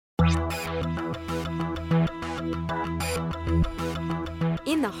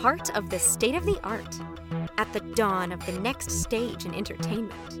In the heart of the state-of-the-art, at the dawn of the next stage in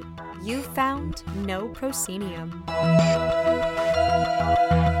entertainment, you found No Proscenium.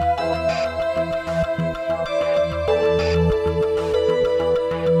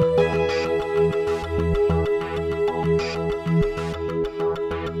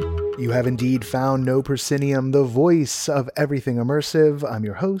 You have indeed found No Proscenium, the voice of everything immersive. I'm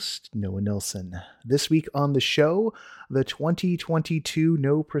your host, Noah Nilsson. This week on the show, the 2022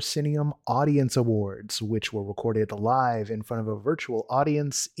 No Proscenium Audience Awards, which were recorded live in front of a virtual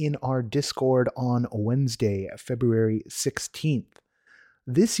audience in our Discord on Wednesday, February 16th.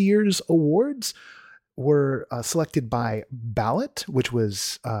 This year's awards were selected by ballot, which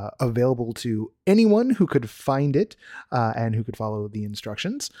was available to anyone who could find it and who could follow the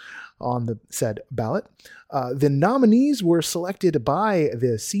instructions on the said ballot. The nominees were selected by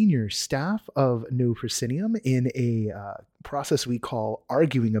the senior staff of No Proscenium in a process we call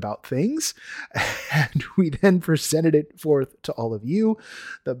arguing about things, and we then presented it forth to all of you.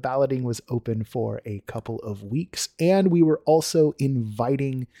 The balloting was open for a couple of weeks, and we were also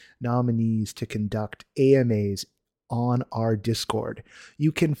inviting nominees to conduct AMAs on our Discord.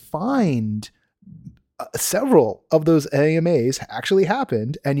 You can find several of those AMAs actually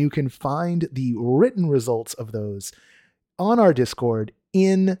happened, and you can find the written results of those on our Discord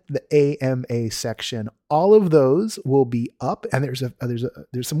in the AMA section. All of those will be up, and there's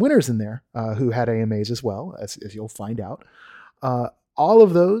some winners in there who had AMAs as well, as you'll find out. All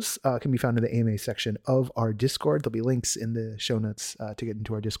of those can be found in the AMA section of our Discord. There'll be links in the show notes to get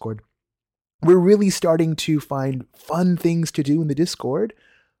into our Discord. We're really starting to find fun things to do in the Discord.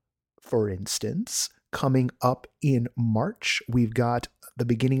 For instance, coming up in March, we've got the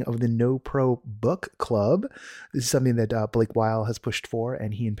beginning of the NoPro book club. This is something that Blake Weil has pushed for,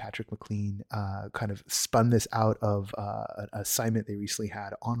 and he and Patrick McLean kind of spun this out of an assignment they recently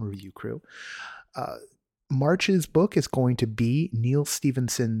had on Review Crew. March's book is going to be Neil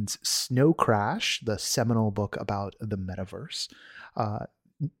Stephenson's Snow Crash, the seminal book about the metaverse.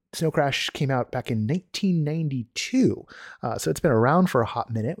 Snow Crash came out back in 1992, so it's been around for a hot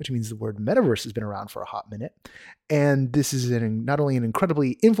minute, which means the word metaverse has been around for a hot minute. And this is not only an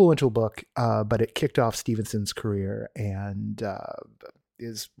incredibly influential book, but it kicked off Stephenson's career and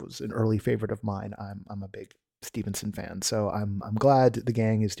was an early favorite of mine. I'm a big Stephenson fan, so I'm glad the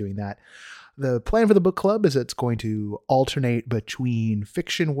gang is doing that. The plan for the book club is it's going to alternate between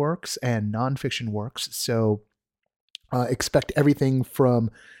fiction works and nonfiction works. So expect everything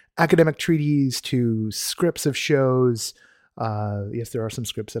from academic treaties to scripts of shows. Yes, there are some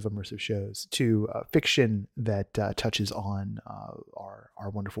scripts of immersive shows, to fiction that touches on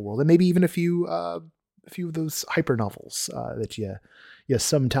our wonderful world, and maybe even a few of those hyper novels that you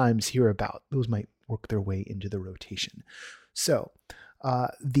sometimes hear about. Those might work their way into the rotation. So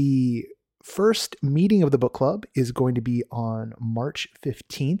the first meeting of the book club is going to be on March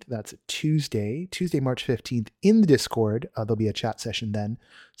 15th. That's a Tuesday, March 15th in the Discord. There'll be a chat session then.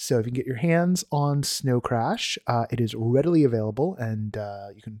 So if you can get your hands on Snow Crash, it is readily available, and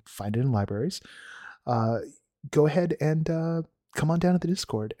you can find it in libraries. Go ahead and come on down to the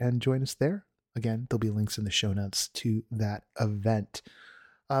Discord and join us there. Again, there'll be links in the show notes to that event.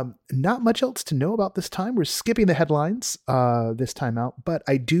 Not much else to know about this time. We're skipping the headlines this time out, but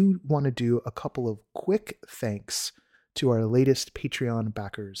I do want to do a couple of quick thanks to our latest Patreon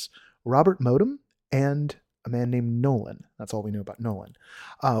backers, Robert Modem and a man named Nolan. That's all we know about Nolan.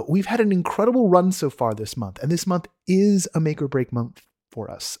 We've had an incredible run so far this month, and this month is a make or break month for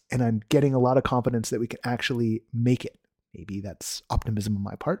us, and I'm getting a lot of confidence that we can actually make it. Maybe that's optimism on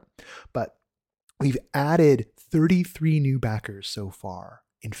my part, but we've added 33 new backers so far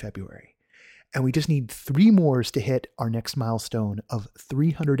in February, and we just need 3 more to hit our next milestone of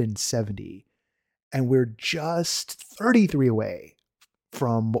 370, and we're just 33 away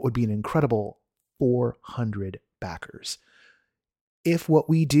from what would be an incredible 400 backers. If what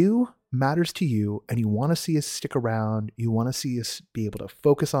we do matters to you and you want to see us stick around, you want to see us be able to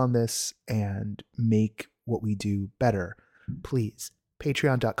focus on this and make what we do better, please,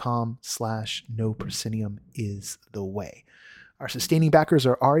 patreon.com/NoProscenium is the way. Our sustaining backers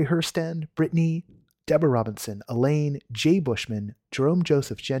are Ari Hersten, Brittany, Deborah Robinson, Elaine, Jay Bushman, Jerome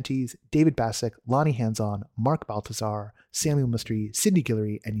Joseph Genties, David Bassick, Lonnie Hands-On, Mark Baltazar, Samuel Mustry, Sidney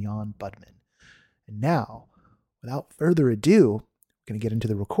Guillory, and Jan Budman. And now, without further ado, we're going to get into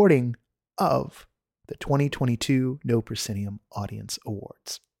the recording of the 2022 No Proscenium Audience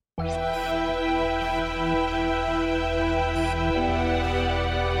Awards.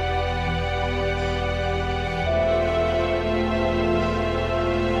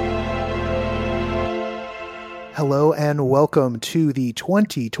 Hello and welcome to the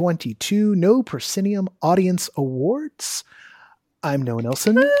 2022 No Proscenium Audience Awards. I'm Noah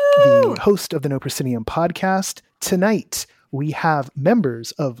Nelson, the host of the No Proscenium podcast. Tonight, we have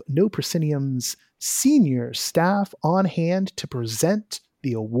members of No Proscenium's senior staff on hand to present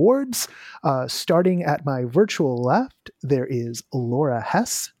the awards. Starting at my virtual left, there is Laura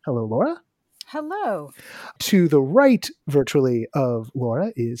Hess. Hello, Laura. Hello. To the right, virtually, of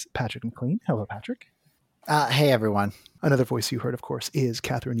Laura is Patrick McLean. Hello, Patrick. Hey, everyone. Another voice you heard, of course, is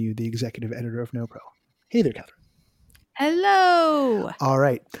Catherine Yu, the executive editor of NoPro. Hey there, Catherine. Hello. All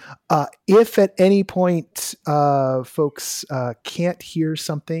right. If at any point folks can't hear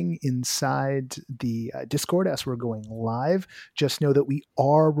something inside the Discord as we're going live, just know that we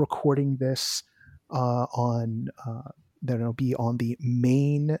are recording this that'll be on the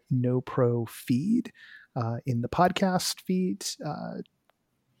main NoPro feed in the podcast feed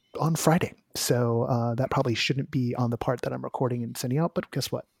on Friday. So that probably shouldn't be on the part that I'm recording and sending out, but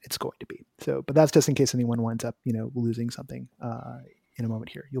guess what? It's going to be. So, but that's just in case anyone winds up, losing something in a moment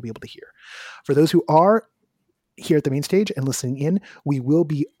here. You'll be able to hear. For those who are here at the main stage and listening in, we will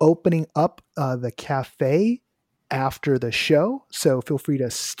be opening up the cafe after the show. So feel free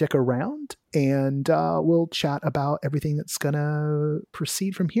to stick around and we'll chat about everything that's going to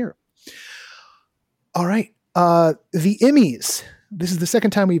proceed from here. All right. The Emmys. This is the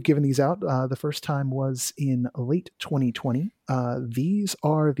second time we've given these out. The first time was in late 2020. These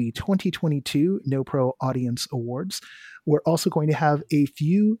are the 2022 NoPro Audience Awards. We're also going to have a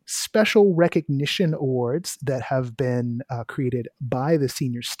few special recognition awards that have been created by the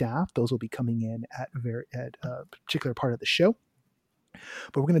senior staff. Those will be coming in at a particular part of the show.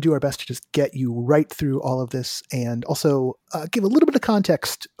 But we're going to do our best to just get you right through all of this and also give a little bit of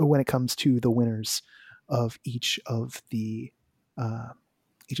context when it comes to the winners of each of the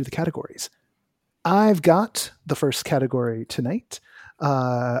categories. I've got the first category tonight,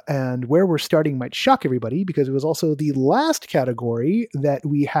 and where we're starting might shock everybody because it was also the last category that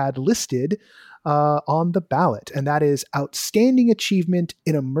we had listed on the ballot, and that is Outstanding Achievement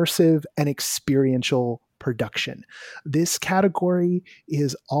in Immersive and Experiential Production. This category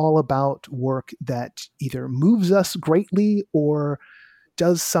is all about work that either moves us greatly or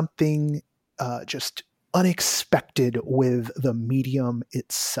does something just unexpected with the medium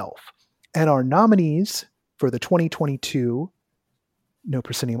itself. And our nominees for the 2022 No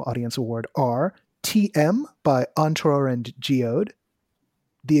Proscenium Audience Award are TM by Antror and Geode,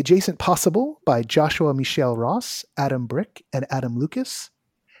 The Adjacent Possible by Joshua Michel Ross, Adam Brick, and Adam Lucas,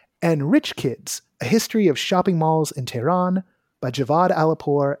 and Rich Kids, A History of Shopping Malls in Tehran by Javad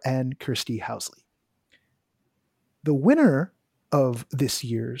Alipur and Kirsty Housley. The winner of this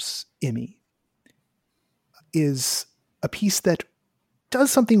year's Emmy is a piece that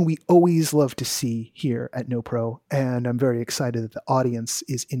does something we always love to see here at NoPro, and I'm very excited that the audience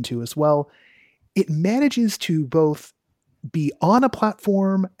is into as well. It manages to both be on a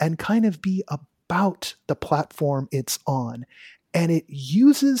platform and kind of be about the platform it's on. And it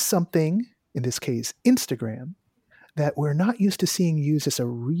uses something, in this case, Instagram, that we're not used to seeing used as a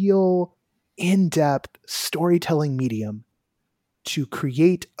real in-depth storytelling medium to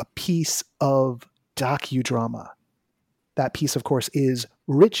create a piece of docudrama. That piece, of course, is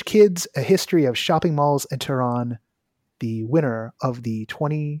Rich Kids, A History of Shopping Malls in Tehran, the winner of the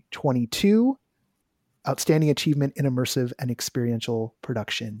 2022 Outstanding Achievement in Immersive and Experiential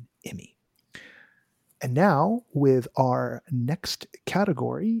Production Emmy. And now, with our next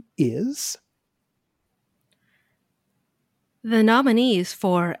category is... The nominees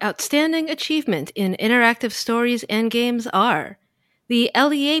for Outstanding Achievement in Interactive Stories and Games are The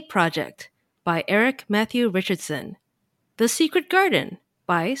LEA Project by Eric Matthew Richardson, The Secret Garden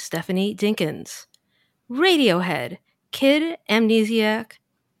by Stephanie Dinkins, Radiohead, Kid Amnesiac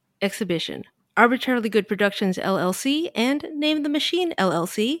Exhibition, Arbitrarily Good Productions LLC and Name the Machine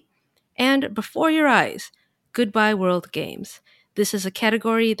LLC, and Before Your Eyes, Goodbye World Games. This is a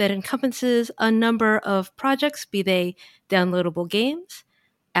category that encompasses a number of projects, be they downloadable games,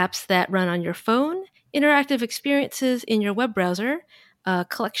 apps that run on your phone, interactive experiences in your web browser, a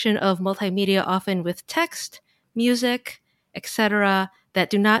collection of multimedia often with text, music, etc., that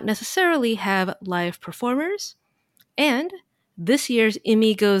do not necessarily have live performers. And this year's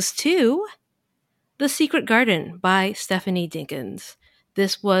Emmy goes to The Secret Garden by Stephanie Dinkins.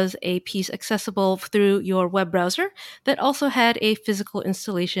 This was a piece accessible through your web browser that also had a physical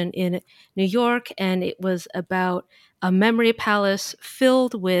installation in New York, and it was about a memory palace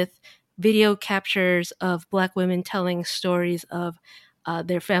filled with video captures of Black women telling stories of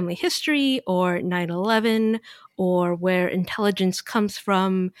their family history or 9/11 or where intelligence comes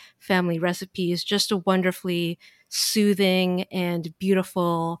from, family recipes. Just a wonderfully soothing and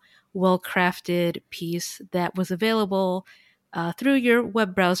beautiful, well-crafted piece that was available through your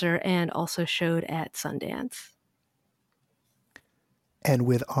web browser and also showed at Sundance. And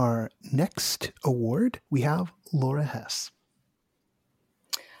with our next award, we have Laura Hess.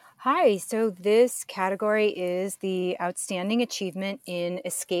 Hi, so this category is the Outstanding Achievement in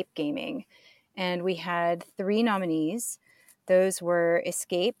Escape Gaming. And we had 3 nominees. Those were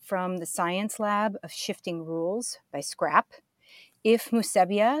Escape from the Science Lab of Shifting Rules by Scrap, If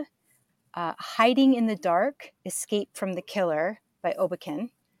Musebia, Hiding in the Dark, Escape from the Killer by Obakin,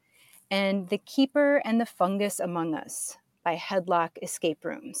 and The Keeper and the Fungus Among Us by Headlock Escape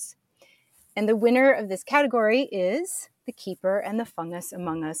Rooms. And the winner of this category is The Keeper and the Fungus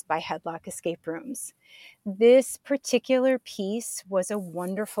Among Us by Headlock Escape Rooms. This particular piece was a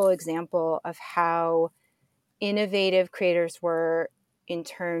wonderful example of how innovative creators were in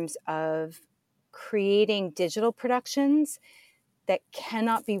terms of creating digital productions that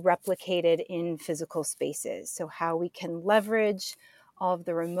cannot be replicated in physical spaces. So how we can leverage all of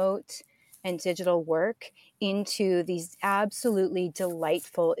the remote and digital work into these absolutely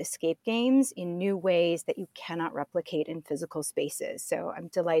delightful escape games in new ways that you cannot replicate in physical spaces. So I'm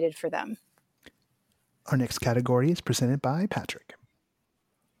delighted for them. Our next category is presented by Patrick.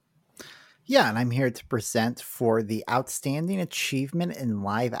 Yeah, and I'm here to present for the Outstanding Achievement in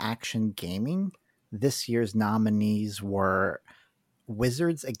Live Action Gaming. This year's nominees were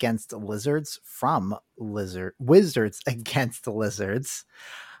Wizards Against Lizards from Wizards Against Lizards,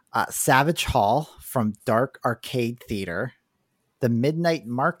 Savage Hall from Dark Arcade Theater, The Midnight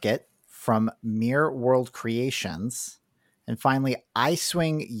Market from Mirror World Creations, and finally, I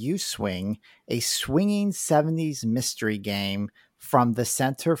Swing, You Swing, a swinging 70s mystery game from the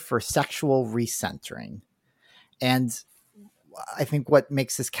Center for Sexual Recentering. And I think what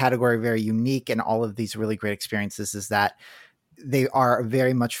makes this category very unique and all of these really great experiences is that they are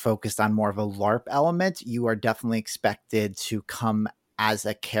very much focused on more of a LARP element. You are definitely expected to come as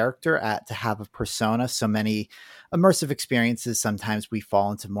a character, to have a persona. So many immersive experiences, sometimes we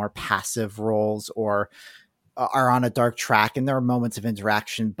fall into more passive roles or are on a dark track, and there are moments of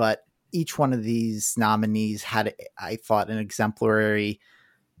interaction, but each one of these nominees had, I thought, an exemplary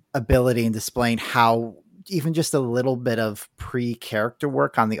ability in displaying how even just a little bit of pre-character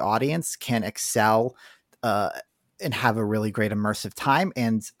work on the audience can excel and have a really great immersive time.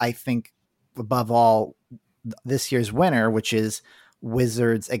 And I think above all, this year's winner, which is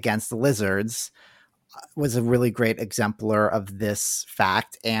Wizards Against the Lizards, was a really great exemplar of this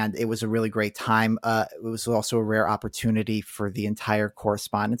fact, and it was a really great time. It was also a rare opportunity for the entire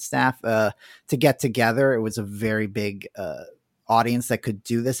correspondence staff to get together. It was a very big audience that could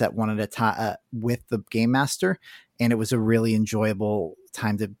do this at one at a time with the game master, and it was a really enjoyable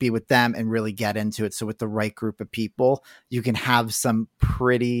time to be with them and really get into it. So with the right group of people, you can have some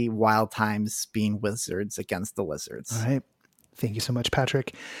pretty wild times being Wizards Against the Lizards. All right. Thank you so much,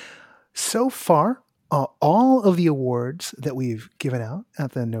 Patrick. So far, all of the awards that we've given out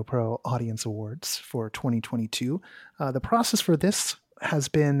at the NoPro Audience Awards for 2022, the process for this has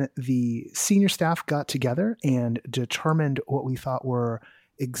been the senior staff got together and determined what we thought were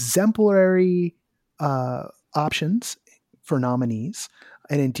exemplary options for nominees.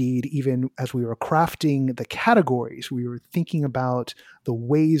 And indeed, even as we were crafting the categories, we were thinking about the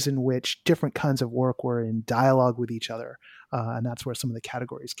ways in which different kinds of work were in dialogue with each other. And that's where some of the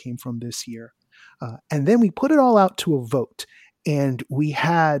categories came from this year. And then we put it all out to a vote, and we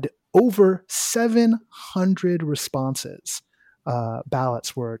had over 700 responses.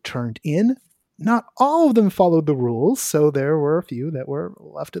 Ballots were turned in. Not all of them followed the rules, so there were a few that were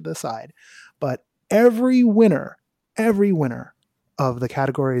left to the side. But every winner of the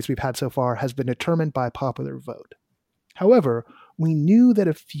categories we've had so far has been determined by popular vote. However, we knew that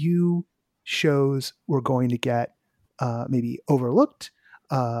a few shows were going to get maybe overlooked,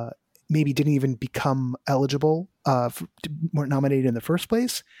 maybe didn't even become eligible, weren't nominated in the first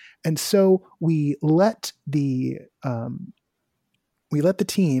place. And so we let the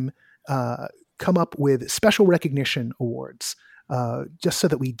team come up with special recognition awards, just so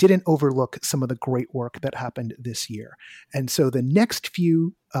that we didn't overlook some of the great work that happened this year. And so the next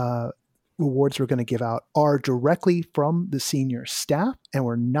few awards we're going to give out are directly from the senior staff and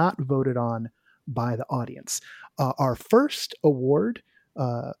were not voted on by the audience. Our first award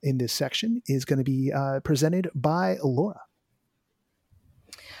in this section is going to be presented by Laura.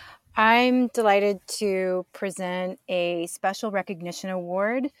 I'm delighted to present a special recognition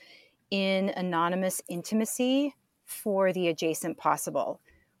award in anonymous intimacy for the Adjacent Possible,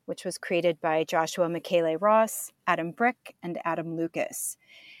 which was created by Joshua Michele Ross, Adam Brick, and Adam Lucas.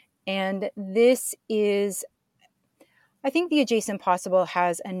 And this is, I think the Adjacent Possible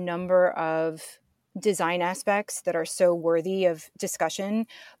has a number of design aspects that are so worthy of discussion,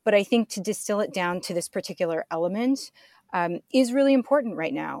 but I think to distill it down to this particular element is really important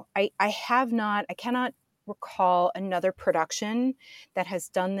right now. I cannot recall another production that has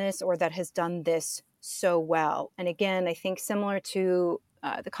done this or that has done this so well. And again, I think similar to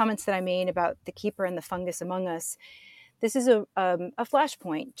the comments that I made about The Keeper and The Fungus Among Us, this is a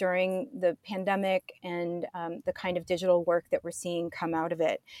flashpoint during the pandemic and the kind of digital work that we're seeing come out of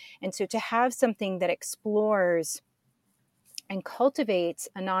it. And so to have something that explores and cultivates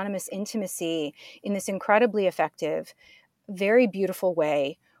anonymous intimacy in this incredibly effective, very beautiful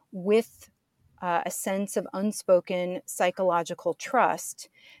way with a sense of unspoken psychological trust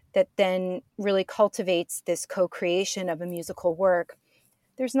that then really cultivates this co-creation of a musical work,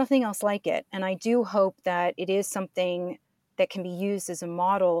 there's nothing else like it. And I do hope that it is something that can be used as a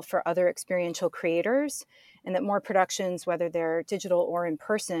model for other experiential creators, and that more productions, whether they're digital or in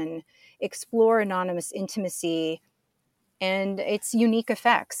person, explore anonymous intimacy and its unique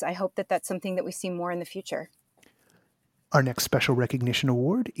effects. I hope that that's something that we see more in the future. Our next special recognition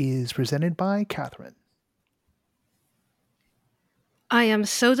award is presented by Catherine. I am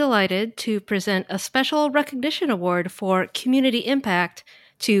so delighted to present a special recognition award for community impact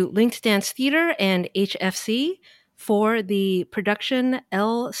to Linked Dance Theater and HFC for the production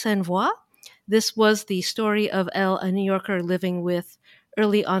Elle Sans Voix. This was the story of Elle, a New Yorker living with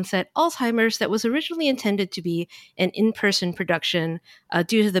early onset Alzheimer's that was originally intended to be an in-person production.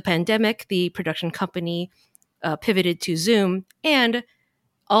 Due to the pandemic, the production company pivoted to Zoom, and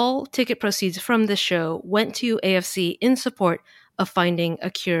all ticket proceeds from this show went to AFC in support of finding a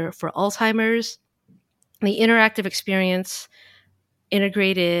cure for Alzheimer's. The interactive experience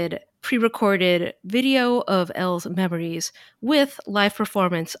integrated pre-recorded video of Elle's memories with live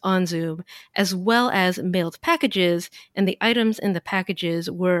performance on Zoom, as well as mailed packages, and the items in the packages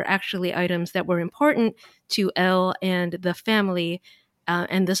were actually items that were important to Elle and the family.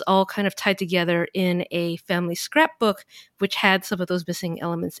 And this all kind of tied together in a family scrapbook, which had some of those missing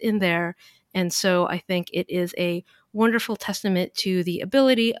elements in there. And so I think it is a wonderful testament to the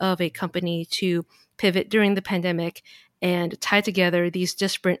ability of a company to pivot during the pandemic and tie together these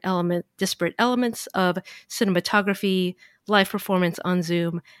disparate elements of cinematography, live performance on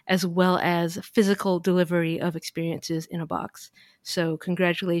Zoom, as well as physical delivery of experiences in a box. So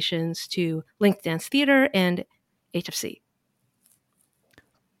congratulations to Linked Dance Theater and HFC.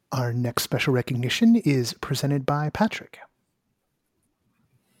 Our next special recognition is presented by Patrick.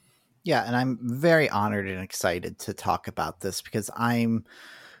 Yeah, and I'm very honored and excited to talk about this because I'm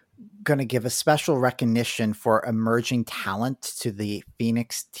going to give a special recognition for emerging talent to the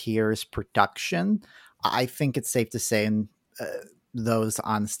Phoenix Tears production. I think it's safe to say, and those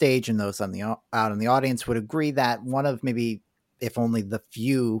on stage and those on the out in the audience would agree, that one of maybe, if only the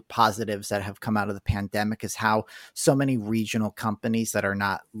few positives that have come out of the pandemic is how so many regional companies that are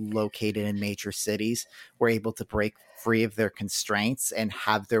not located in major cities were able to break free of their constraints and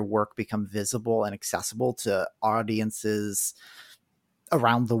have their work become visible and accessible to audiences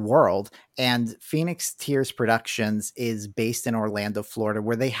around the world. And Phoenix Tears Productions is based in Orlando, Florida,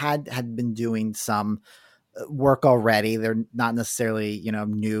 where they had been doing some work already. They're not necessarily,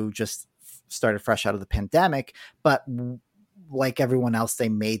 new, just started fresh out of the pandemic, but like everyone else, they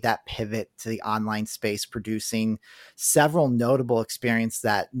made that pivot to the online space, producing several notable experiences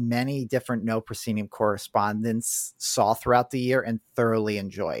that many different No Proscenium correspondents saw throughout the year and thoroughly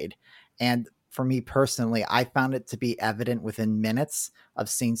enjoyed. And for me personally, I found it to be evident within minutes of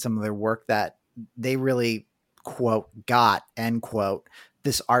seeing some of their work that they really, quote, got, end quote,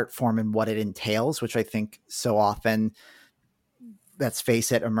 this art form and what it entails, which I think so often, let's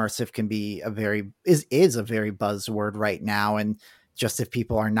face it, immersive can be is a very buzzword right now. And just if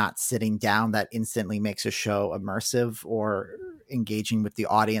people are not sitting down, that instantly makes a show immersive or engaging with the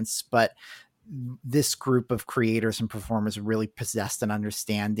audience. But this group of creators and performers really possessed an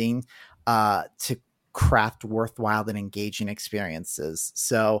understanding to craft worthwhile and engaging experiences.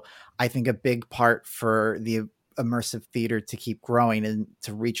 So I think a big part for the immersive theater to keep growing and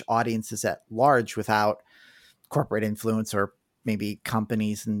to reach audiences at large without corporate influence or maybe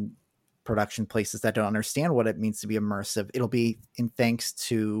companies and production places that don't understand what it means to be immersive, it'll be in thanks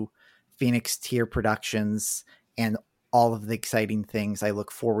to Phoenix Tier Productions and all of the exciting things I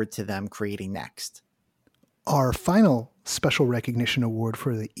look forward to them creating next. Our final special recognition award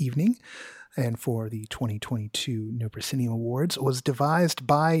for the evening and for the 2022 No Proscenium Awards was devised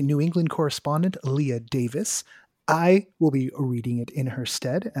by New England correspondent Leah Davis I will be reading it in her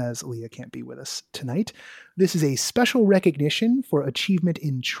stead, as Leah can't be with us tonight. This is a special recognition for achievement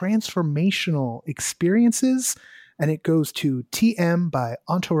in transformational experiences, and it goes to TM by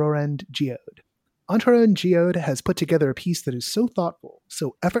Antororend Geode. Antororend Geode has put together a piece that is so thoughtful,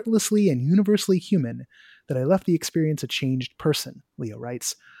 so effortlessly and universally human, that I left the experience a changed person, Leah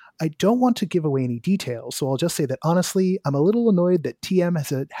writes. I don't want to give away any details, so I'll just say that honestly, I'm a little annoyed that TM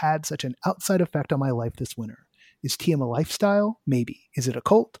has had such an outside effect on my life this winter. Is TM a lifestyle? Maybe. Is it a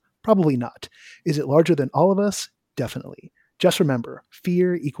cult? Probably not. Is it larger than all of us? Definitely. Just remember,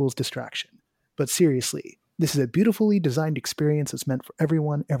 fear equals distraction. But seriously, this is a beautifully designed experience that's meant for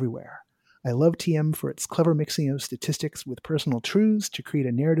everyone, everywhere. I love TM for its clever mixing of statistics with personal truths to create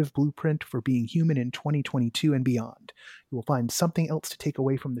a narrative blueprint for being human in 2022 and beyond. You will find something else to take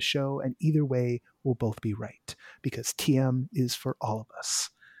away from the show, and either way will both be right, because TM is for all of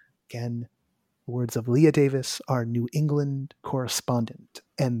us. Again, words of Leah Davis, our New England correspondent.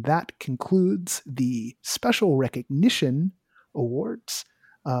 And that concludes the special recognition awards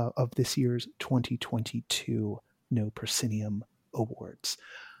of this year's 2022 No Proscenium Awards.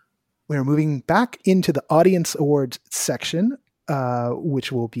 We're moving back into the audience awards section,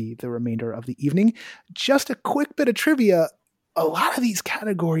 which will be the remainder of the evening. Just a quick bit of trivia. A lot of these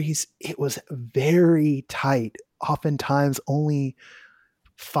categories, it was very tight. Oftentimes only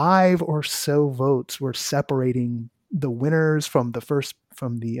 5 or so votes were separating the winners from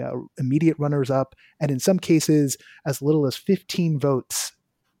the immediate runners up, and in some cases as little as 15 votes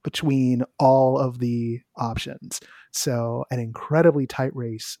between all of the options. So an incredibly tight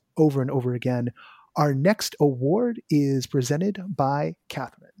race over and over again. Our next award is presented by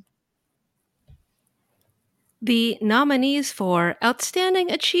Catherine. The nominees for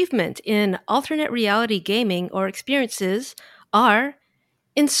Outstanding Achievement in Alternate Reality Gaming or Experiences are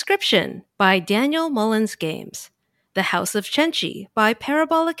Inscription by Daniel Mullins Games, The House of Chenchi by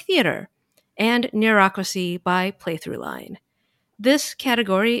Parabolic Theater, and Neurocracy by Playthroughline. This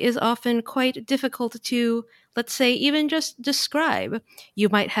category is often quite difficult to, let's say, even just describe. You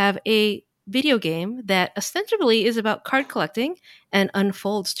might have a video game that ostensibly is about card collecting and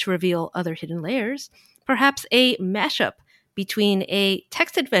unfolds to reveal other hidden layers, perhaps a mashup between a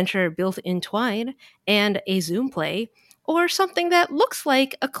text adventure built in Twine and a Zoom play, or something that looks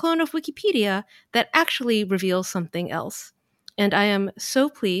like a clone of Wikipedia that actually reveals something else. And I am so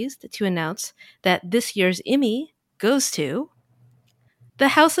pleased to announce that this year's Emmy goes to The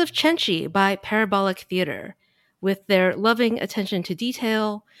House of Chenchi by Parabolic Theater. With their loving attention to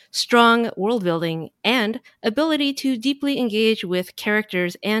detail, strong world building, and ability to deeply engage with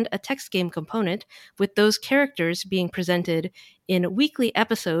characters and a text game component, with those characters being presented in weekly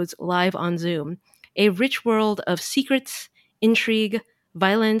episodes live on Zoom. A rich world of secrets, intrigue,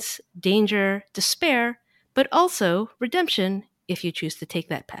 violence, danger, despair, but also redemption if you choose to take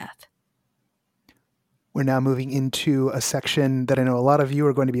that path. We're now moving into a section that I know a lot of you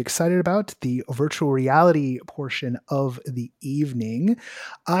are going to be excited about, the virtual reality portion of the evening.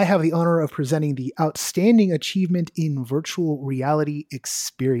 I have the honor of presenting the Outstanding Achievement in Virtual Reality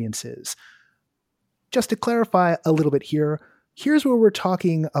Experiences. Just to clarify a little bit here, here's where we're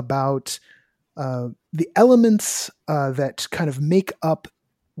talking about the elements that kind of make up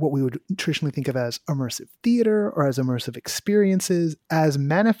what we would traditionally think of as immersive theater or as immersive experiences as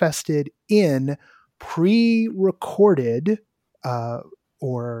manifested in pre-recorded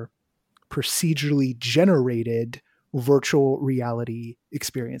or procedurally generated virtual reality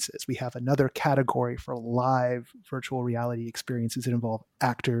experiences. We have another category for live virtual reality experiences that involve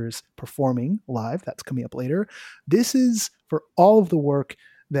actors performing live. That's coming up later. This is for all of the work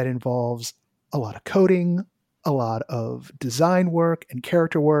that involves a lot of coding, a lot of design work and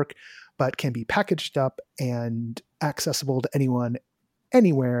character work, but can be packaged up and accessible to anyone,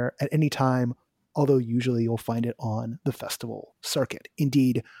 anywhere, at any time, although usually you'll find it on the festival circuit.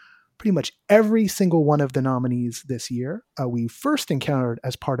 Indeed, pretty much every single one of the nominees this year we first encountered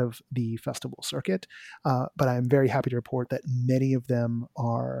as part of the festival circuit, but I'm very happy to report that many of them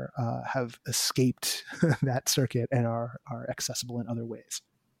have escaped that circuit and are accessible in other ways.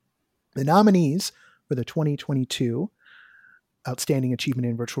 The nominees for the 2022 Outstanding Achievement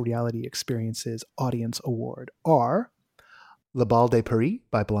in Virtual Reality Experiences Audience Award are La Balle de Paris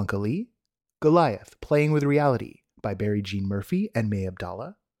by Blanca Lee, Goliath, Playing with Reality by Barry Jean Murphy and May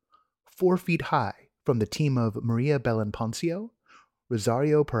Abdallah, 4 Feet High from the team of Maria Belen Poncio,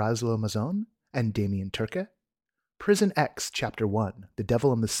 Rosario Parazzo Mazon, and Damien Turca, Prison X Chapter 1, The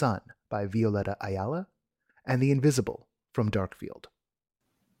Devil and the Sun by Violeta Ayala, and The Invisible from Darkfield.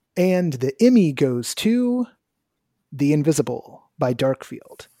 And the Emmy goes to The Invisible by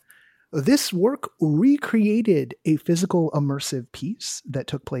Darkfield. This work recreated a physical immersive piece that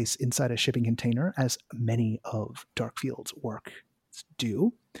took place inside a shipping container, as many of Darkfield's works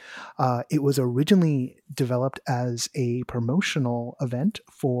do. It was originally developed as a promotional event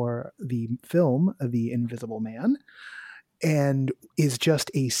for the film The Invisible Man, and is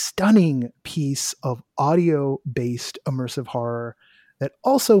just a stunning piece of audio-based immersive horror that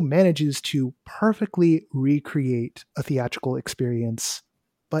also manages to perfectly recreate a theatrical experience,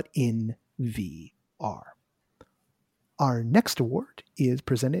 but in VR. Our next award is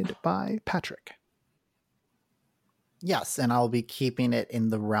presented by Patrick. Yes, and I'll be keeping it in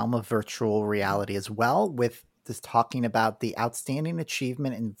the realm of virtual reality as well, with this talking about the outstanding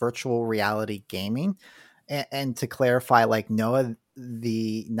achievement in virtual reality gaming. And to clarify, like Noah,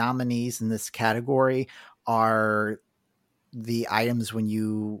 the nominees in this category are the items when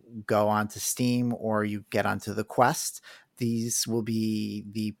you go onto Steam or you get onto the Quest. These will be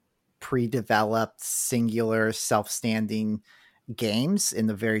the pre-developed, singular, self-standing games in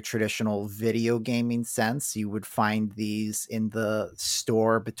the very traditional video gaming sense. You would find these in the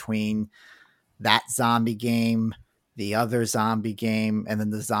store between that zombie game, the other zombie game, and then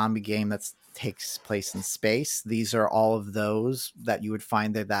the zombie game that takes place in space. These are all of those that you would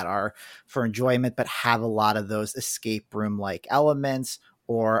find there that are for enjoyment, but have a lot of those escape room like elements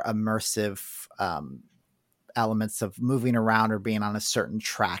or immersive elements of moving around or being on a certain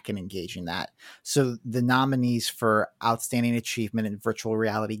track and engaging that. So the nominees for Outstanding Achievement in Virtual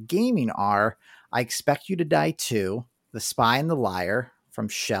Reality Gaming are I Expect You to Die 2, The Spy and the Liar from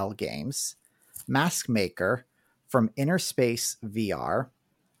Shell Games, Mask Maker from Inner Space VR,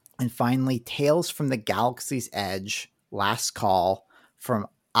 and finally Tales from the Galaxy's Edge, Last Call from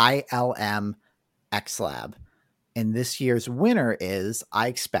ILM XLab. And this year's winner is I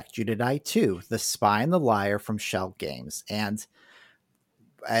Expect You to Die 2, The Spy and the Liar from Shell Games. And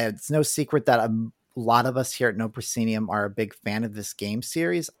it's no secret that a lot of us here at No Proscenium are a big fan of this game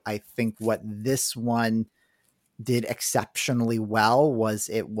series. I think what this one did exceptionally well was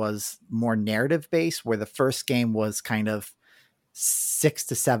it was more narrative based, where the first game was kind of 6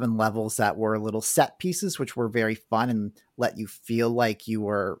 to 7 levels that were little set pieces, which were very fun and let you feel like you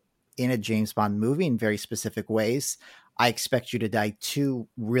were in a James Bond movie in very specific ways. I Expect You to Die 2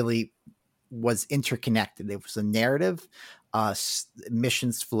 really was interconnected. It was a narrative.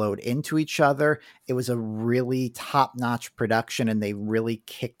 Missions flowed into each other. It was a really top-notch production, and they really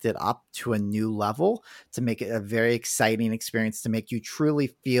kicked it up to a new level to make it a very exciting experience, to make you truly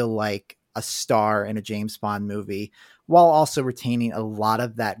feel like a star in a James Bond movie, while also retaining a lot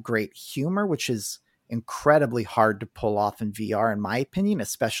of that great humor, which is incredibly hard to pull off in VR, in my opinion,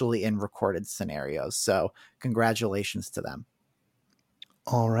 especially in recorded scenarios. So congratulations to them.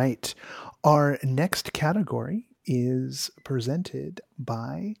 All right. Our next category is presented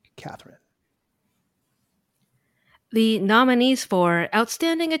by Catherine. The nominees for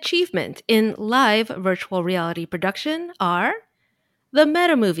Outstanding Achievement in Live Virtual Reality Production are the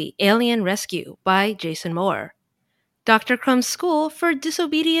meta movie Alien Rescue by Jason Moore, Dr. Crumb's School for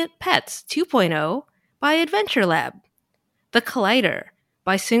Disobedient Pets 2.0 by Adventure Lab, The Collider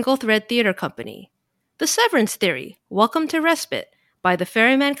by Single Thread Theater Company, The Severance Theory, Welcome to Respite by the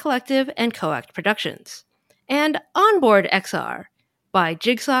Ferryman Collective and Coact Productions, and Onboard XR by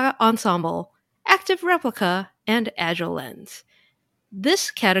Jigsaw Ensemble, Active Replica, and Agile Lens.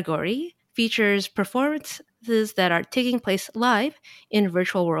 This category features performances that are taking place live in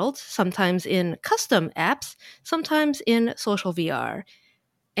virtual worlds, sometimes in custom apps, sometimes in social VR.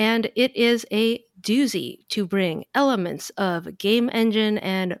 And it is a doozy to bring elements of game engine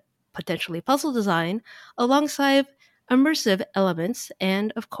and potentially puzzle design alongside immersive elements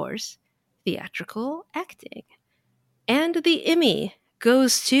and, of course, theatrical acting. And the Emmy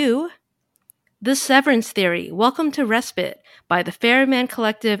goes to The Severance Theory, Welcome to Respite by the Ferryman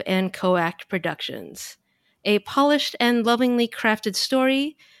Collective and Coact Productions. A polished and lovingly crafted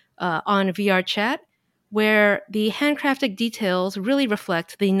story on VR chat where the handcrafted details really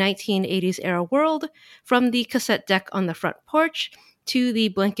reflect the 1980s era world, from the cassette deck on the front porch to the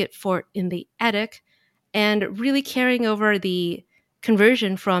blanket fort in the attic, and really carrying over the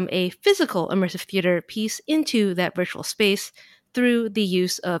conversion from a physical immersive theater piece into that virtual space through the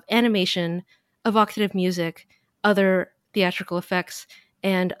use of animation, evocative music, other theatrical effects,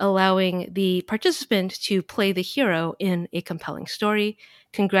 and allowing the participant to play the hero in a compelling story.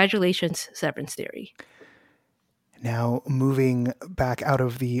 Congratulations, Severance Theory. Now, moving back out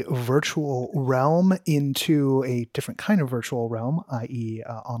of the virtual realm into a different kind of virtual realm, i.e.,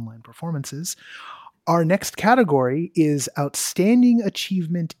 online performances, our next category is Outstanding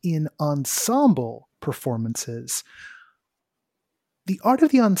Achievement in Ensemble Performances. The art of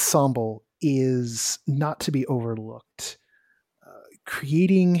the ensemble is not to be overlooked.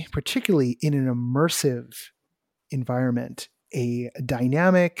 Creating, particularly in an immersive environment, a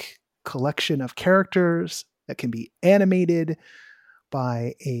dynamic collection of characters that can be animated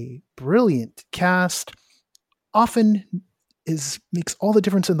by a brilliant cast often makes all the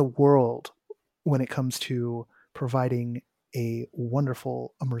difference in the world when it comes to providing a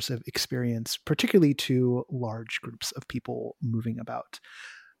wonderful immersive experience, particularly to large groups of people moving about.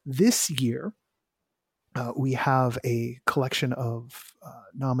 This year, we have a collection of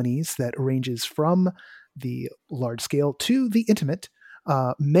nominees that ranges from the large scale to the intimate,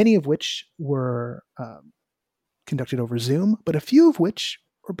 many of which were conducted over Zoom, but a few of which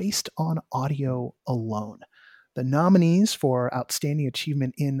were based on audio alone. The nominees for Outstanding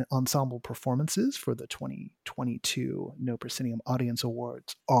Achievement in Ensemble Performances for the 2022 No Proscenium Audience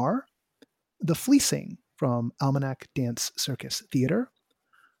Awards are The Fleecing from Almanac Dance Circus Theater,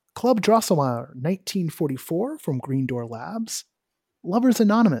 Club Drosselmeyer 1944 from Green Door Labs, Lovers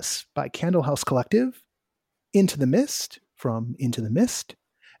Anonymous by Candle House Collective, Into the Mist from Into the Mist,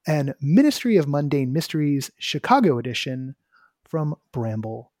 and Ministry of Mundane Mysteries Chicago Edition from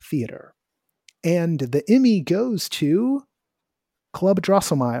Bramble Theater. And the Emmy goes to Club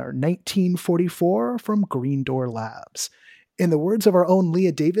Drosselmeyer 1944 from Green Door Labs. In the words of our own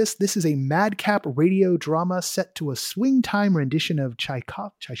Leah Davis, this is a madcap radio drama set to a swing time rendition of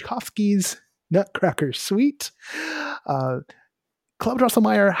Tchaikovsky's Nutcracker Suite. Club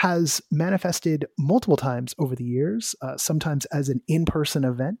Drosselmeyer has manifested multiple times over the years, sometimes as an in-person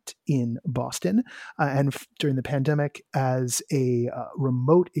event in Boston, and during the pandemic as a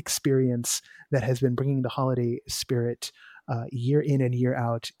remote experience that has been bringing the holiday spirit year in and year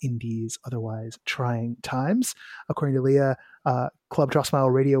out in these otherwise trying times. According to Leah, Club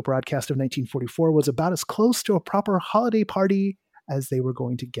Drosselmeyer radio broadcast of 1944 was about as close to a proper holiday party as they were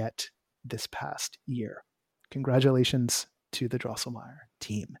going to get this past year. Congratulations to the Drosselmeyer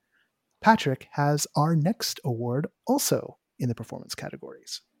team. Patrick has our next award also in the performance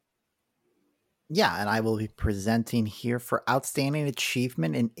categories. Yeah, and I will be presenting here for Outstanding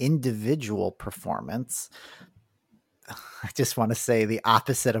Achievement in Individual Performance. I just want to say the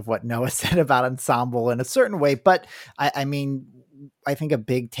opposite of what Noah said about ensemble in a certain way, but I mean, I think a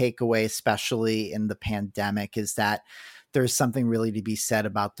big takeaway, especially in the pandemic, is that there's something really to be said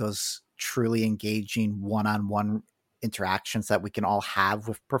about those truly engaging one-on-one interactions that we can all have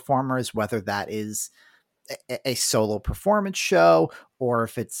with performers, whether that is a solo performance show, or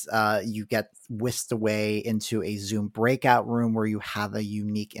if it's you get whisked away into a Zoom breakout room where you have a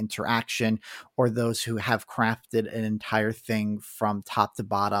unique interaction, or those who have crafted an entire thing from top to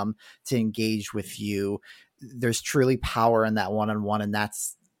bottom to engage with you. There's truly power in that one-on-one, and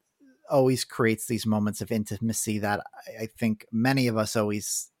that's always creates these moments of intimacy that I think many of us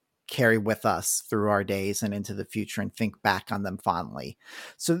always carry with us through our days and into the future and think back on them fondly.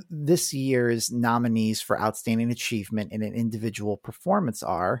 So this year's nominees for Outstanding Achievement in an Individual Performance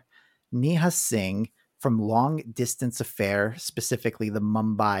are Neha Singh from Long Distance Affair, specifically the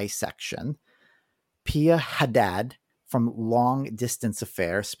Mumbai section, Pia Haddad from Long Distance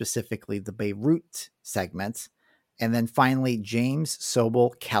Affair, specifically the Beirut segment, and then finally James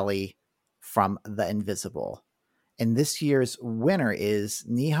Sobel Kelly from The Invisible. And this year's winner is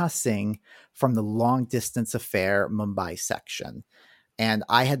Neha Singh from the Long Distance Affair Mumbai section. And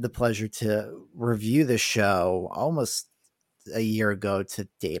I had the pleasure to review the show almost a year ago to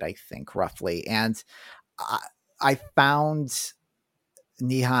date, I think, roughly. And I found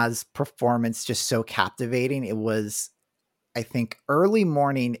Neha's performance just so captivating. It was, I think, early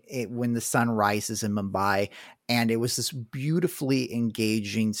morning when the sun rises in Mumbai. And it was this beautifully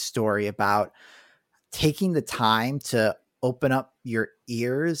engaging story about taking the time to open up your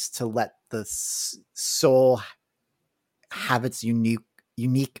ears to let the soul have its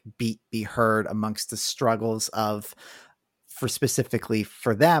unique beat be heard amongst the struggles of, specifically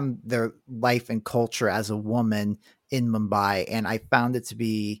for them, their life and culture as a woman in Mumbai. And I found it to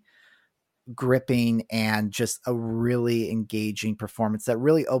be gripping and just a really engaging performance that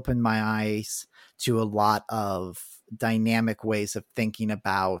really opened my eyes to a lot of dynamic ways of thinking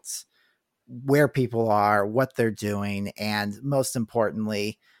about where people are, what they're doing, and most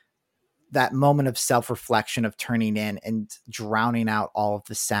importantly, that moment of self-reflection of turning in and drowning out all of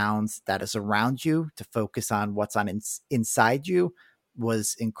the sounds that is around you to focus on what's inside you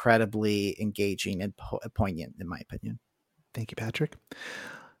was incredibly engaging and poignant, in my opinion. Thank you, Patrick.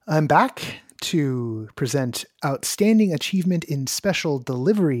 I'm back to present Outstanding Achievement in Special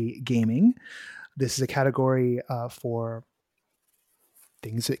Delivery Gaming. This is a category for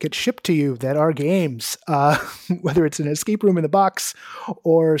things that get shipped to you that are games, whether it's an escape room in the box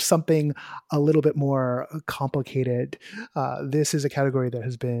or something a little bit more complicated. This is a category that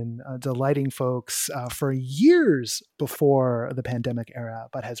has been delighting folks for years before the pandemic era,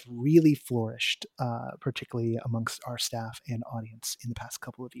 but has really flourished, particularly amongst our staff and audience in the past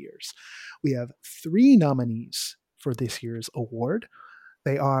couple of years. We have 3 nominees for this year's award.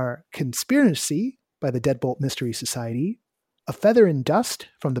 They are Conspiracy by the Deadbolt Mystery Society, A Feather in Dust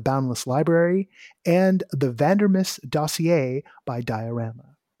from the Boundless Library, and The Vandermis Dossier by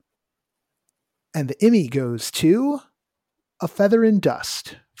Diorama. And the Emmy goes to A Feather in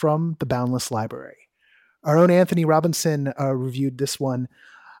Dust from the Boundless Library. Our own Anthony Robinson reviewed this one.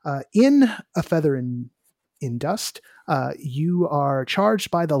 In A Feather in Dust, you are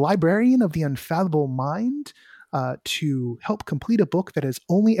charged by the librarian of the unfathomable mind to help complete a book that has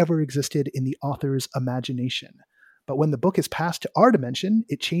only ever existed in the author's imagination. But when the book is passed to our dimension,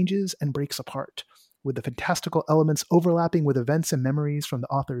 it changes and breaks apart, with the fantastical elements overlapping with events and memories from the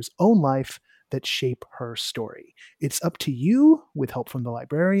author's own life that shape her story. It's up to you, with help from the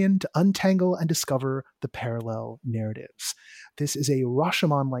librarian, to untangle and discover the parallel narratives. This is a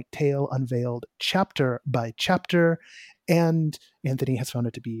Rashomon-like tale unveiled chapter by chapter, and Anthony has found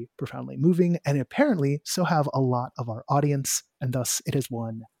it to be profoundly moving, and apparently so have a lot of our audience, and thus it has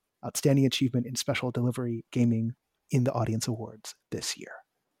won Outstanding Achievement in Special Delivery Gaming in the Audience Awards this year.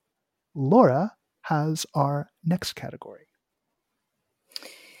 Laura has our next category.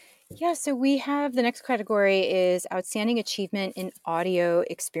 Yeah, so we have the next category is Outstanding Achievement in Audio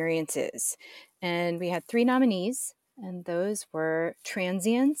Experiences. And we had 3 nominees, and those were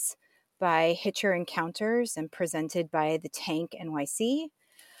Transients by Hitcher Encounters and presented by the Tank NYC,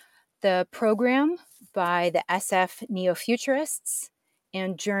 The Program by the SF Neofuturists,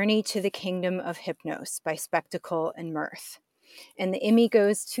 and Journey to the Kingdom of Hypnos by Spectacle and Mirth. And the Emmy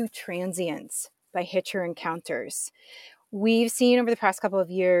goes to Transients by Hitcher Encounters. We've seen over the past couple of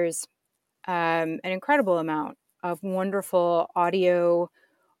years an incredible amount of wonderful audio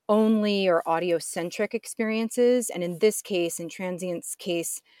only or audio centric experiences. And in this case, in Transient's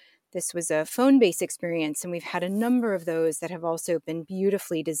case, this was a phone-based experience, and we've had a number of those that have also been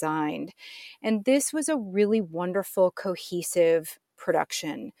beautifully designed. And this was a really wonderful, cohesive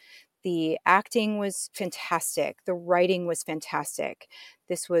production. The acting was fantastic. The writing was fantastic.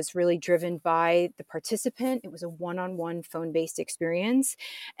 This was really driven by the participant. It was a one-on-one phone-based experience,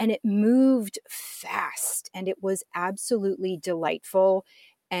 and it moved fast, and it was absolutely delightful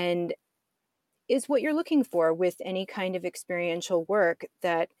and is what you're looking for with any kind of experiential work.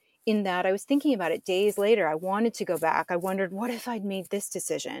 That in that I was thinking about it days later. I wanted to go back. I wondered, what if I'd made this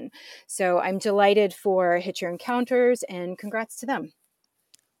decision? So I'm delighted for Hitcher Encounters, and congrats to them.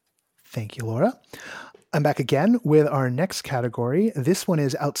 Thank you, Laura. I'm back again with our next category. This one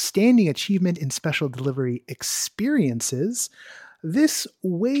is Outstanding Achievement in Special Delivery Experiences. This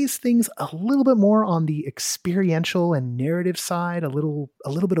weighs things a little bit more on the experiential and narrative side, a little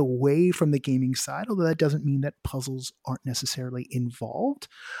bit away from the gaming side, although that doesn't mean that puzzles aren't necessarily involved.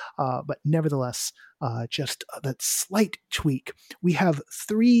 But nevertheless, just that slight tweak. We have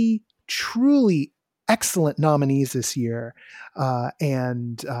 3 truly excellent nominees this year,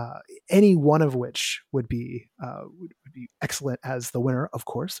 and any one of which would be excellent as the winner, of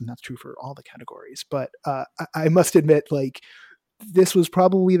course, and that's true for all the categories. But I must admit, this was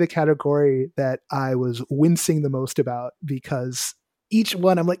probably the category that I was wincing the most about, because each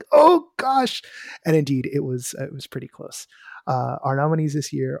one I'm like, oh gosh, and indeed it was pretty close. Our nominees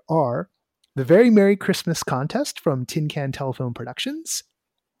this year are The Very Merry Christmas Contest from Tin Can Telephone Productions,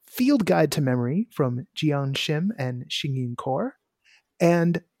 Field Guide to Memory from Jian Shim and Xingyin Kor,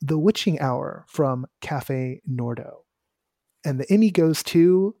 and The Witching Hour from Cafe Nordo. And the Emmy goes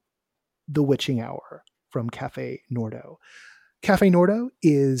to The Witching Hour from Cafe Nordo. Cafe Nordo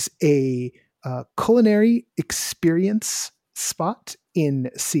is a culinary experience spot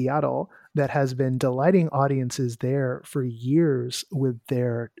in Seattle that has been delighting audiences there for years with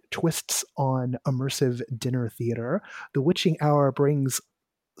their twists on immersive dinner theater. The Witching Hour brings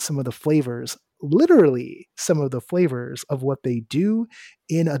some of the flavors, literally some of the flavors of what they do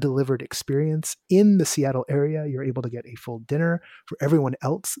in a delivered experience in the Seattle area. You're able to get a full dinner. For everyone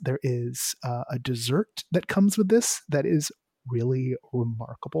else, there is a dessert that comes with this that is really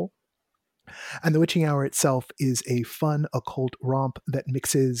remarkable. And The Witching Hour itself is a fun occult romp that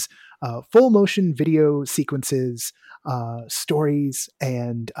mixes full motion video sequences, stories,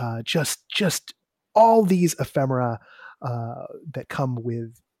 and just all these ephemera that come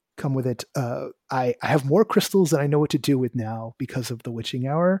with it. I have more crystals than I know what to do with now because of The Witching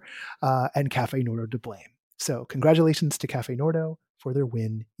Hour and Cafe Nordo to blame. So congratulations to Cafe Nordo, for their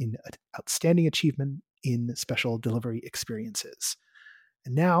win in Outstanding Achievement in Special Delivery Experiences.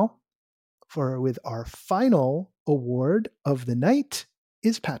 And now, with our final award of the night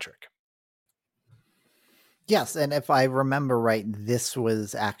is Patrick. Yes, and if I remember right, this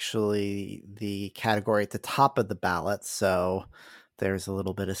was actually the category at the top of the ballot, so there's a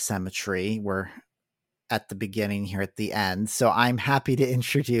little bit of symmetry. We're at the beginning here at the end. So I'm happy to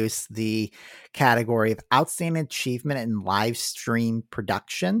introduce the category of Outstanding Achievement in Live Stream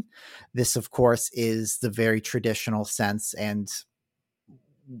Production. This, of course, is the very traditional sense and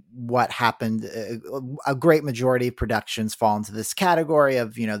what happened. A great majority of productions fall into this category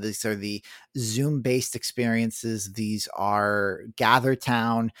of, these are the Zoom based experiences. These are Gather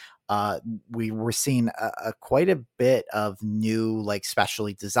Town. We were seeing quite a bit of new, like,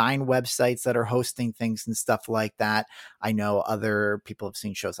 specially designed websites that are hosting things and stuff like that. I know other people have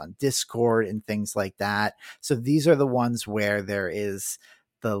seen shows on Discord and things like that. So these are the ones where there is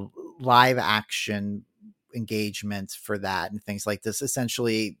the live action engagement for that and things like this.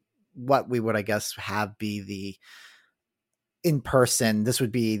 Essentially, what we would, I guess, have be the in-person, this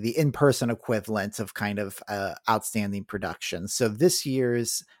would be the in-person equivalent of kind of outstanding production. So this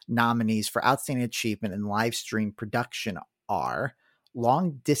year's nominees for Outstanding Achievement in Live Stream Production are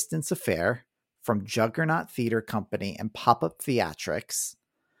Long Distance Affair from Juggernaut Theater Company and Pop-Up Theatrics,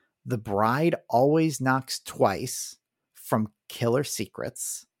 The Bride Always Knocks Twice from Killer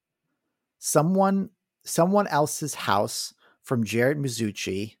Secrets, Someone Else's House from Jared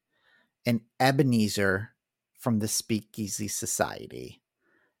Mizuchi, and Ebenezer from the Speakeasy Society.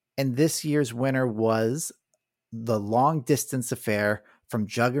 And this year's winner was The Long Distance Affair from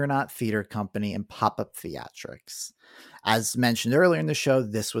Juggernaut Theater Company and Pop-Up Theatrics. As mentioned earlier in the show,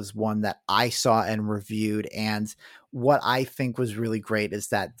 this was one that I saw and reviewed. And what I think was really great is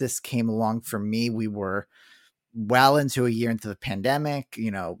that this came along for me. We were well into a year into the pandemic,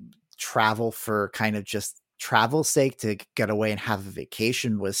 travel for kind of just travel's sake to get away and have a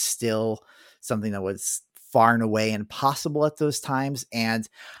vacation was still something that was far and away impossible at those times. And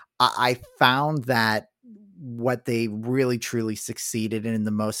I found that what they really truly succeeded in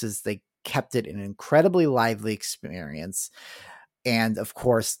the most is they kept it an incredibly lively experience. And of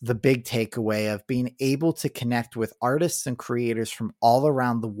course, the big takeaway of being able to connect with artists and creators from all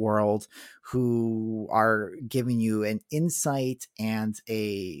around the world who are giving you an insight and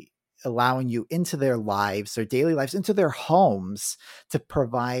allowing you into their lives, their daily lives, into their homes to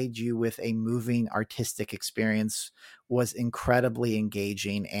provide you with a moving artistic experience was incredibly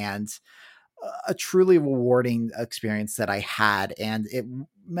engaging and a truly rewarding experience that I had. And in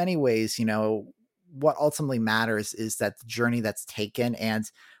many ways, what ultimately matters is that the journey that's taken. And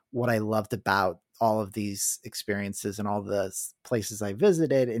what I loved about all of these experiences and all the places I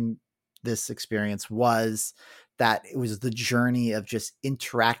visited in this experience was that it was the journey of just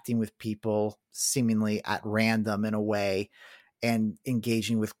interacting with people seemingly at random in a way and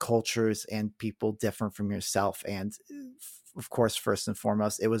engaging with cultures and people different from yourself. And of course, first and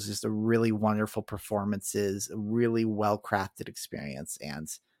foremost, it was just a really wonderful performances, a really well-crafted experience, and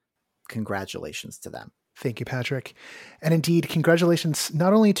congratulations to them. Thank you, Patrick. And indeed, congratulations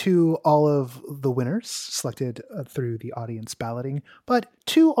not only to all of the winners selected through the audience balloting, but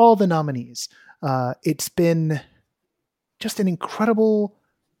to all the nominees. It's been just an incredible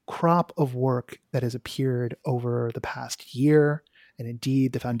crop of work that has appeared over the past year, and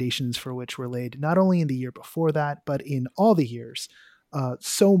indeed the foundations for which were laid not only in the year before that, but in all the years.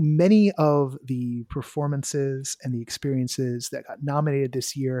 So many of the performances and the experiences that got nominated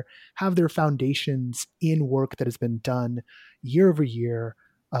this year have their foundations in work that has been done year over year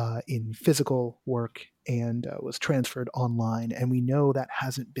in physical work and was transferred online. And we know that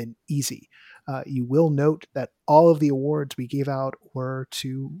hasn't been easy. You will note that all of the awards we gave out were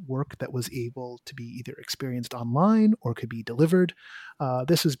to work that was able to be either experienced online or could be delivered.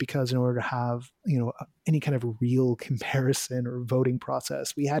 This was because in order to have any kind of real comparison or voting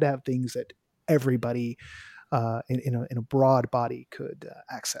process, we had to have things that everybody in a broad body could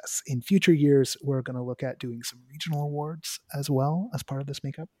access. In future years, we're going to look at doing some regional awards as well as part of this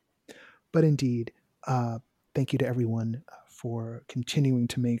makeup. But indeed, thank you to everyone for continuing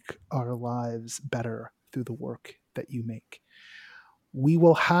to make our lives better through the work that you make. We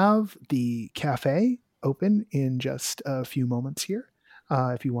will have the cafe open in just a few moments here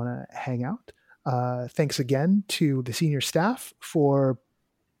if you want to hang out. Thanks again to the senior staff for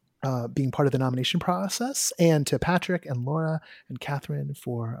being part of the nomination process, and to Patrick and Laura and Catherine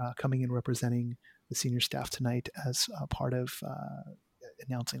for coming and representing the senior staff tonight as part of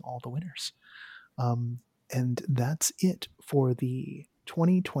announcing all the winners. And that's it for the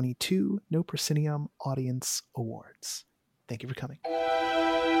 2022 No Proscenium Audience Awards. Thank you for coming.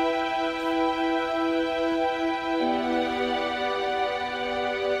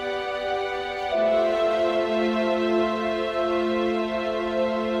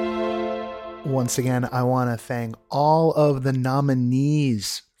 Once again, I want to thank all of the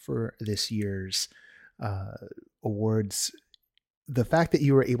nominees for this year's awards. The fact that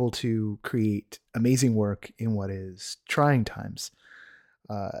you were able to create amazing work in what is trying times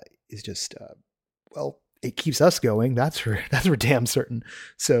is just, well, it keeps us going. That's for damn certain.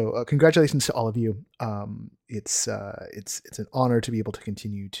 So congratulations to all of you. It's an honor to be able to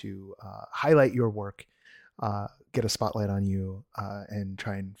continue to highlight your work, get a spotlight on you, and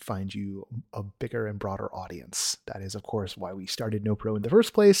try and find you a bigger and broader audience. That is, of course, why we started NoPro in the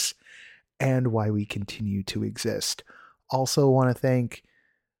first place and why we continue to exist. Also want to thank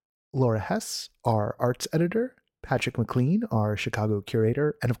Laura Hess, our arts editor, Patrick McLean, our Chicago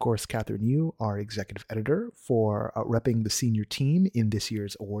curator, and of course, Catherine Yu, our executive editor, for repping the senior team in this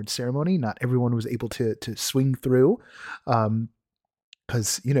year's awards ceremony. Not everyone was able to swing through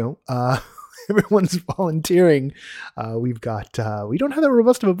because, everyone's volunteering. We don't have that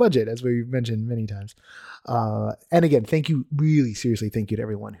robust of a budget, as we've mentioned many times. And again, thank you, really seriously, thank you to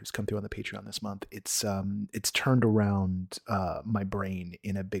everyone who's come through on the Patreon this month. It's turned around my brain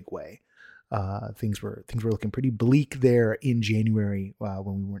in a big way. Things were looking pretty bleak there in January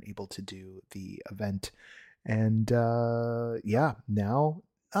when we weren't able to do the event, and now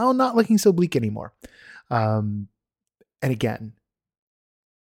not looking so bleak anymore. And again,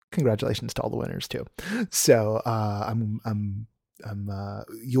 congratulations to all the winners too. So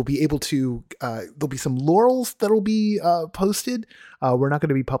you'll be able to, there'll be some laurels that'll be posted. We're not going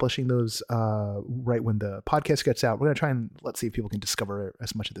to be publishing those right when the podcast gets out. We're going to try and let's see if people can discover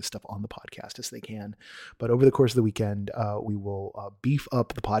as much of this stuff on the podcast as they can. But over the course of the weekend, we will beef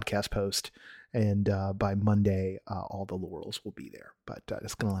up the podcast post, and by Monday, all the laurels will be there. But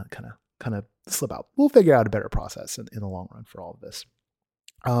it's going to kind of slip out. We'll figure out a better process in the long run for all of this.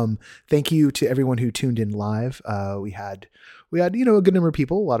 Thank you to everyone who tuned in live. We had a good number of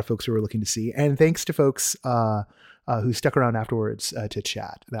people, a lot of folks who were looking to see, and thanks to folks who stuck around afterwards to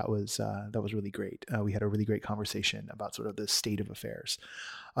chat. That was really great. We had a really great conversation about sort of the state of affairs.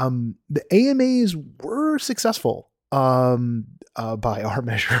 The AMAs were successful by our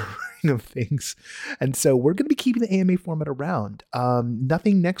measure of things, and so we're going to be keeping the AMA format around.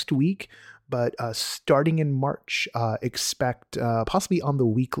 Nothing next week. But starting in March, expect possibly on the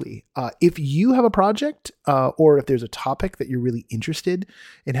weekly. If you have a project or if there's a topic that you're really interested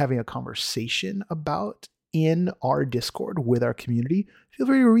in having a conversation about in our Discord with our community, feel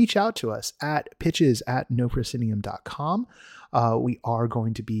free to reach out to us at pitches@noproscenium.com. We are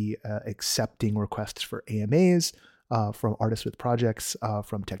going to be accepting requests for AMAs from artists with projects,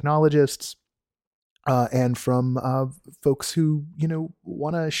 from technologists, and from folks who,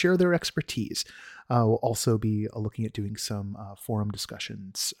 want to share their expertise. We'll also be looking at doing some forum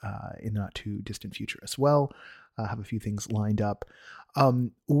discussions in the not too distant future as well. Have a few things lined up.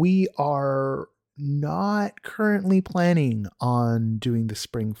 We are not currently planning on doing the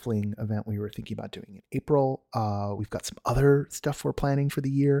Spring Fling event we were thinking about doing in April. We've got some other stuff we're planning for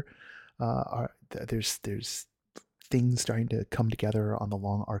the year. There's things starting to come together on the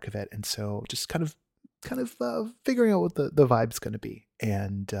long arc of it, and so just kind of figuring out what the vibe's going to be,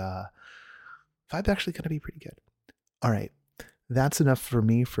 and vibe's actually going to be pretty good. All right, that's enough for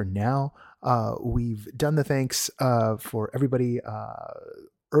me for now. We've done the thanks for everybody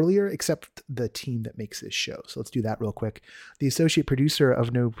earlier, except the team that makes this show. So let's do that real quick. The associate producer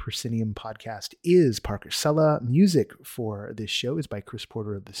of No Proscenium podcast is Parker Sella. Music for this show is by Chris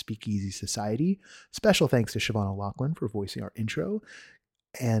Porter of the Speakeasy Society. Special thanks to Siobhan O'Loughlin for voicing our intro.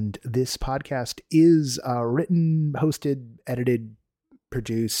 And this podcast is written, hosted, edited,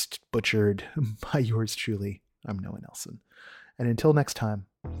 produced, butchered by yours truly. I'm Noah Nelson. And until next time,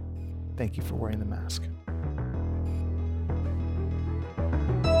 thank you for wearing the mask.